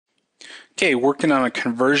Okay, working on a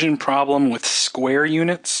conversion problem with square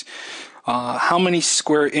units. How many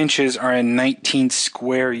square inches are in 19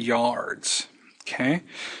 square yards? Okay,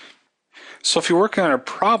 so if you're working on a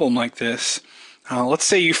problem like this, let's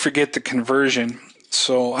say you forget the conversion.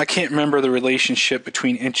 So I can't remember the relationship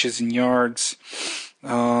between inches and yards.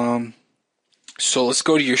 So let's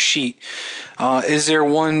go to your sheet. Is there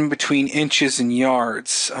one between inches and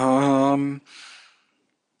yards?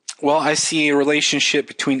 Well, I see a relationship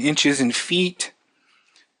between inches and feet.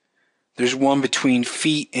 There's one between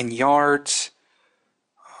feet and yards.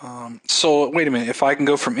 So wait a minute. If I can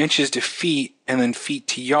go from inches to feet and then feet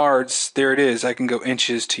to yards, there it is. I can go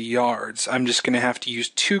inches to yards. I'm just going to have to use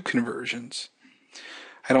two conversions.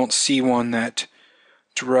 I don't see one that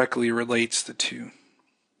directly relates the two.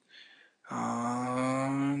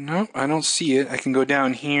 No, I don't see it. I can go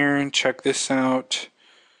down here and check this out.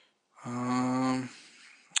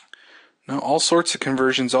 No, all sorts of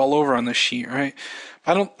conversions all over on the sheet, right?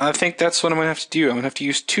 I think that's what I'm going to have to do. I'm going to have to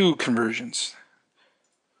use two conversions.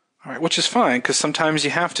 All right, which is fine, because sometimes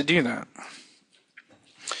you have to do that.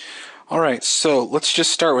 All right, so let's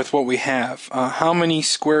just start with what we have. How many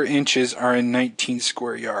square inches are in 19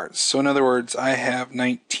 square yards? So in other words, I have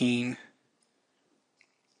 19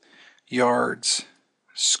 yards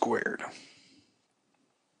squared.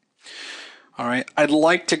 All right, I'd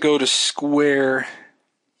like to go to square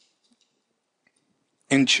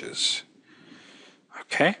inches.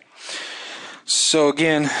 Okay, so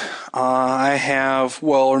again, I have,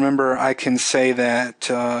 well, remember I can say that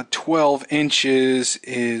 12 inches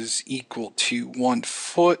is equal to 1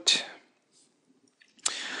 foot.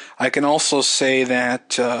 I can also say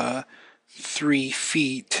that 3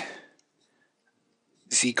 feet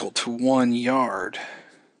is equal to 1 yard.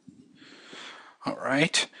 All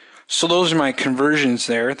right, so those are my conversions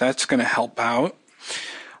there. That's going to help out.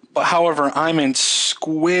 But however, I'm in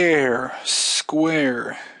square,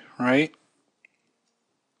 right?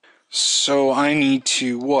 So I need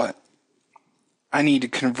to what? I need to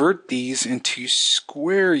convert these into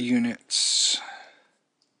square units.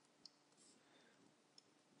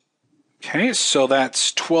 Okay, so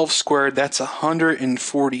that's 12 squared. That's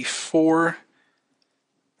 144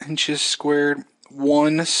 inches squared.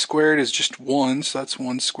 1 squared is just 1, so that's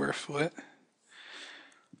 1 square foot.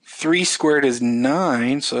 3 squared is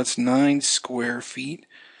 9, so that's 9 square feet.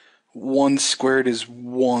 1 squared is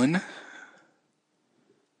 1.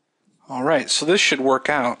 All right, so this should work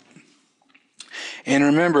out. And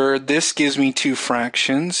remember, this gives me two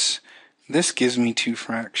fractions. This gives me two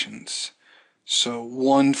fractions. So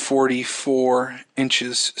 144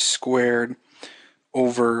 inches squared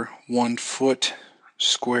over 1 foot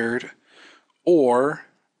squared, or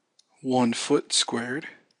 1 foot squared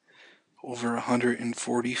over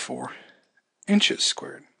 144 inches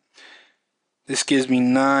squared. This gives me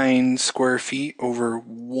 9 square feet over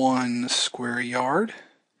 1 square yard,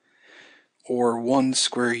 or 1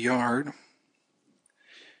 square yard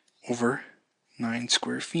over 9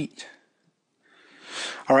 square feet.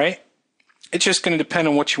 All right, it's just going to depend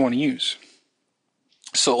on what you want to use.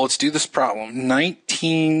 So let's do this problem.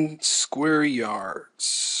 19 square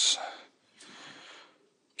yards.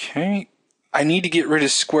 Okay, I need to get rid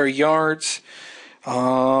of square yards.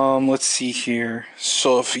 Let's see here.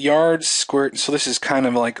 So if yards squared, so this is kind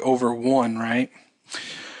of like over 1, right?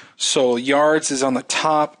 So yards is on the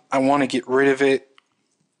top. I want to get rid of it.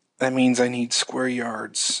 That means I need square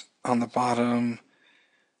yards on the bottom.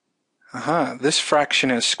 This fraction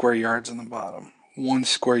has square yards on the bottom. 1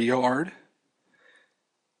 square yard,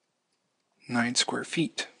 9 square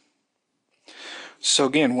feet. So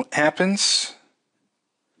again, what happens?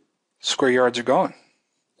 Square yards are gone.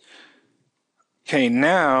 Okay,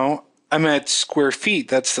 now I'm at square feet.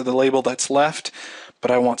 That's the label that's left, but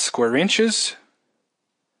I want square inches.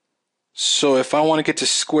 So if I want to get to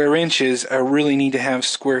square inches, I really need to have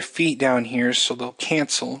square feet down here, so they'll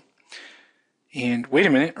cancel. And wait a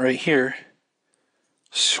minute, right here,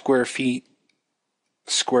 square feet,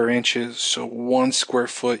 square inches, so 1 square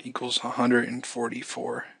foot equals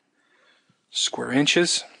 144 square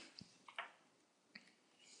inches.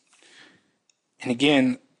 And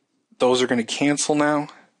again, those are going to cancel now.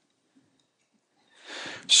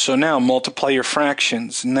 So now multiply your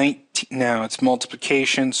fractions. 19, now it's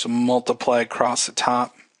multiplication, so multiply across the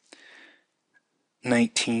top.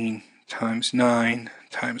 19 times 9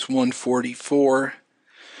 times 144.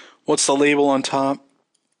 What's the label on top?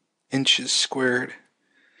 Inches squared.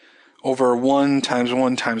 Over 1 times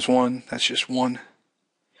 1 times 1, that's just 1.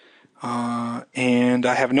 And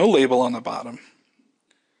I have no label on the bottom.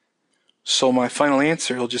 So my final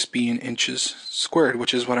answer will just be in inches squared,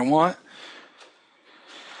 which is what I want.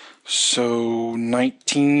 So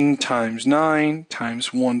 19 times 9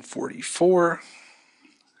 times 144,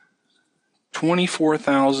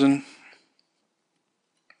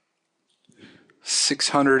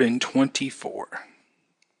 24,624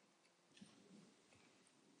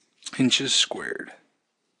 inches squared.